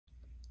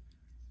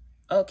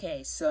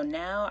Okay, so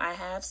now I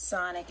have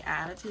Sonic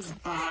out of his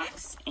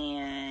box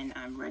and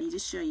I'm ready to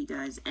show you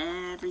guys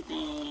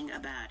everything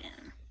about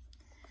him.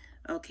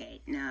 Okay,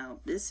 now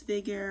this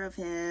figure of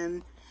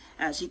him,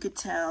 as you could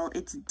tell,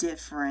 it's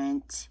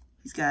different.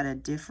 He's got a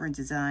different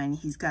design.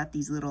 He's got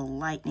these little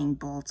lightning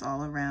bolts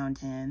all around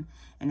him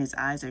and his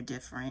eyes are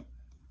different.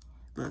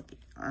 Look,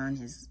 on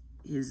his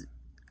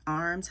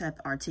arms have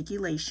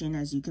articulation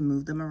as you can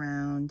move them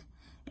around,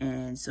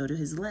 and so do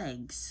his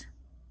legs.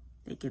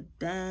 They could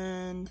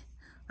bend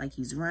like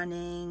he's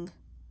running.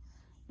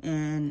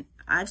 And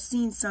I've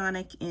seen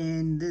Sonic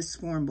in this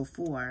form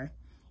before.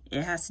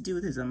 It has to do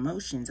with his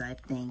emotions, I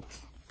think.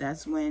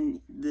 That's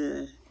when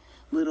the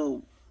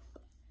little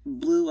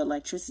blue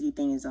electricity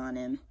thing is on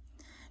him.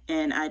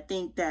 And I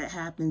think that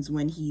happens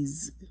when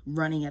he's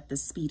running at the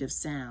speed of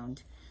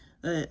sound.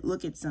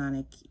 Look at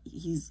Sonic.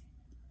 He's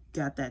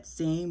got that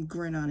same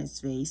grin on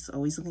his face,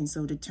 always looking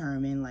so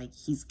determined, like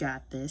he's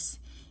got this.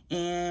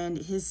 And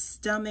his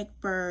stomach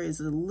fur is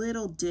a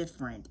little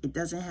different. It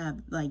doesn't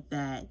have like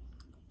that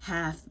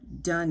half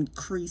done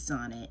crease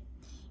on it.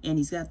 And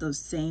he's got those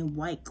same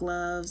white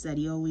gloves that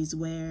he always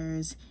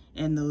wears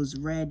and those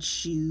red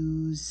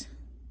shoes,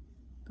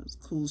 those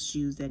cool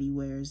shoes that he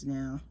wears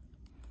now.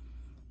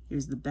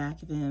 Here's the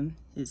back of him,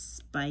 his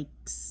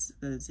spikes,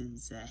 this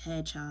is a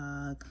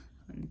hedgehog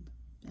on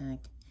the back,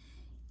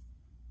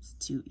 his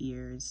 2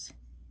 ears.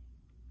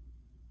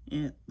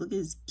 And look at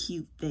his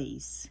cute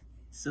face.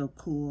 So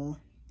cool.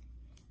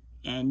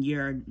 And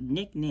your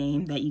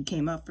nickname that you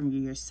came up from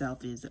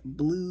yourself is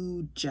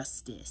Blue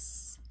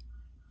Justice.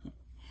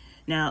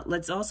 Now,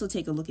 let's also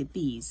take a look at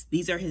these.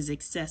 These are his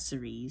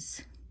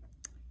accessories.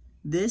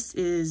 This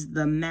is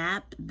the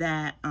map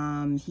that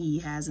he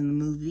has in the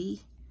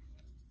movie.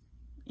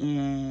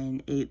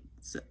 And it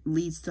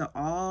leads to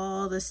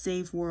all the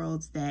safe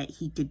worlds that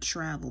he could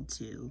travel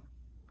to.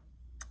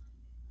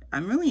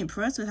 I'm really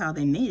impressed with how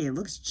they made it. It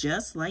looks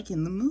just like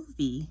in the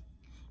movie.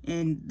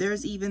 And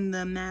there's even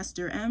the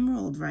Master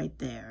Emerald right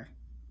there.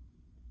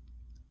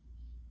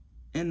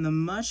 And the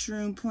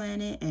Mushroom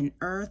Planet and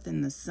Earth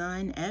and the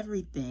Sun,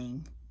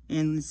 everything.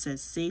 And it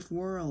says safe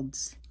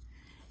worlds.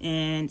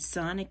 And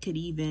Sonic could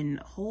even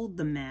hold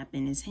the map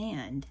in his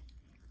hand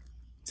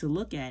to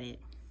look at it.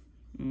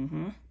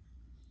 You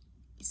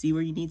see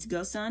where you need to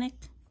go, Sonic?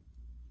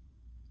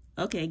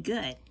 Okay,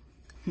 good.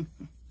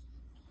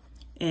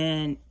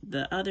 And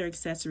the other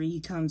accessory he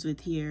comes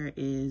with here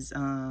is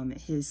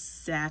his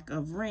sack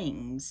of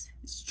rings.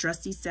 His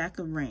trusty sack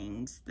of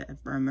rings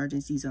that for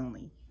emergencies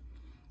only.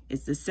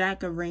 It's the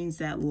sack of rings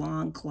that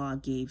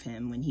Longclaw gave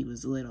him when he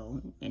was little,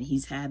 and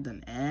he's had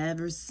them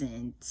ever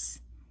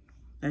since.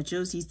 That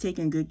shows he's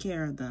taken good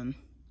care of them.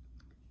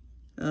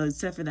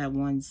 Except for that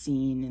one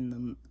scene in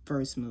the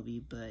first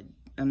movie, but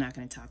I'm not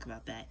going to talk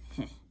about that.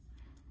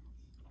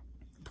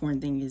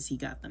 Important thing is he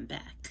got them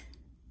back.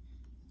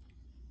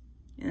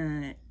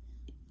 You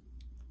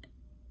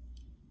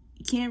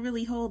can't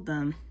really hold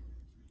them.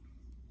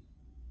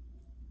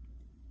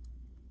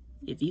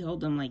 If you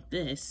hold them like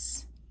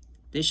this,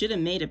 they should have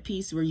made a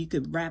piece where you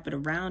could wrap it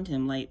around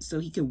him, like so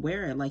he could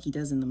wear it like he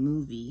does in the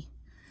movie.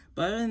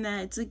 But other than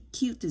that, it's a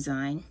cute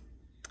design.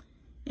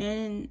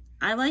 And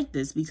I like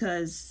this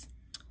because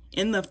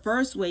in the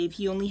first wave,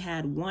 he only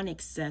had 1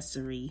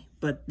 accessory,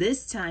 but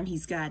this time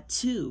he's got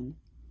 2.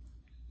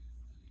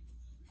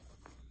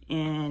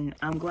 And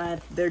I'm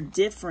glad they're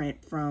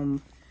different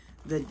from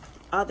the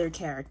other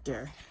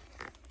character.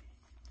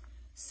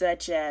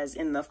 Such as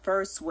in the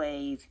first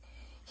wave,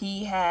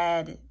 he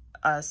had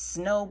a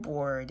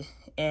snowboard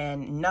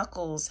and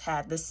Knuckles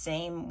had the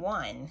same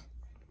one.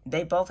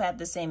 They both had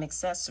the same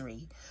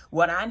accessory.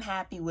 What I'm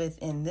happy with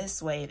in this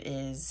wave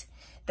is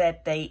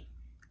that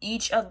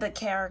each of the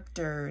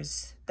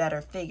characters that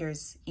are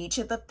figures, each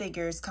of the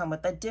figures come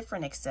with a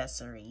different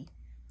accessory.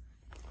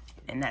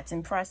 And that's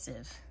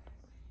impressive.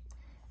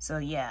 So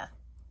yeah,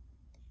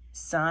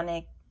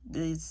 Sonic,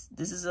 this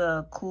is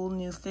a cool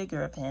new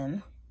figure of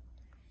him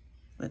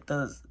with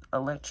those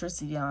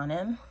electricity on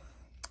him.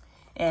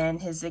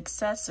 And his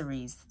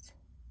accessories,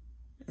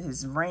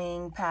 his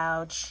ring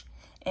pouch,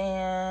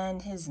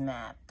 and his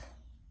map.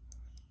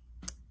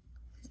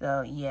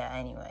 So yeah,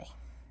 anyway.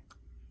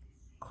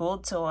 Cool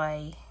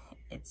toy.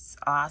 It's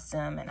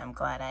awesome and I'm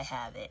glad I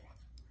have it.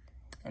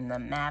 And the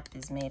map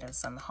is made of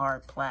some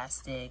hard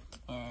plastic,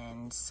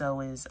 and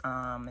so is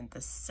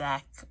the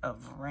sack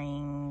of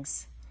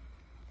rings.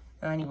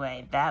 So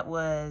anyway, that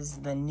was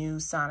the new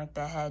Sonic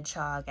the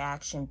Hedgehog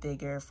action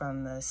figure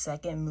from the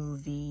second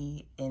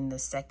movie in the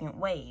second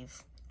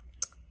wave.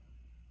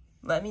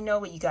 Let me know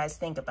what you guys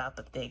think about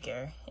the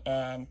figure.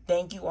 And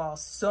thank you all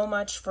so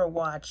much for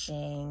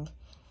watching.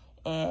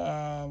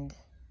 And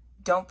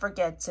don't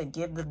forget to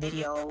give the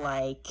video a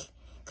like,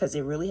 because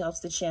it really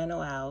helps the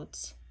channel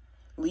out.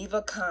 leave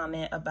a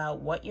comment about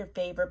what your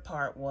favorite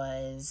part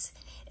was.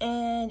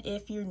 And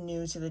if you're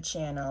new to the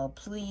channel,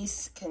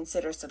 please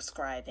consider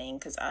subscribing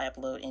because I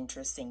upload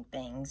interesting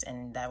things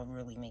and that would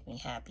really make me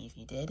happy if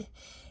you did.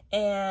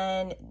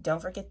 And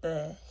don't forget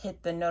to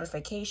hit the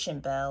notification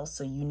bell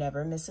so you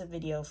never miss a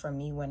video from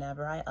me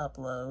whenever I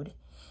upload.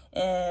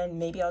 And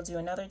maybe I'll do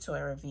another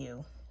toy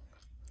review.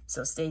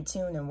 So stay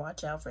tuned and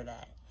watch out for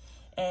that.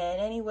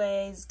 And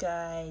anyways,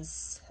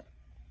 guys,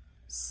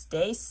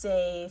 stay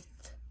safe.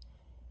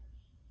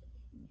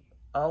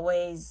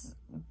 Always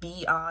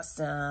be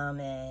awesome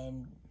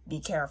and be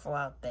careful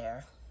out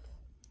there.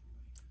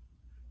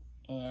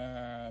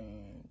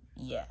 And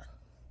yeah,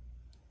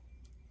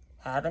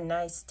 have a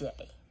nice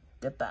day.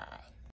 Goodbye.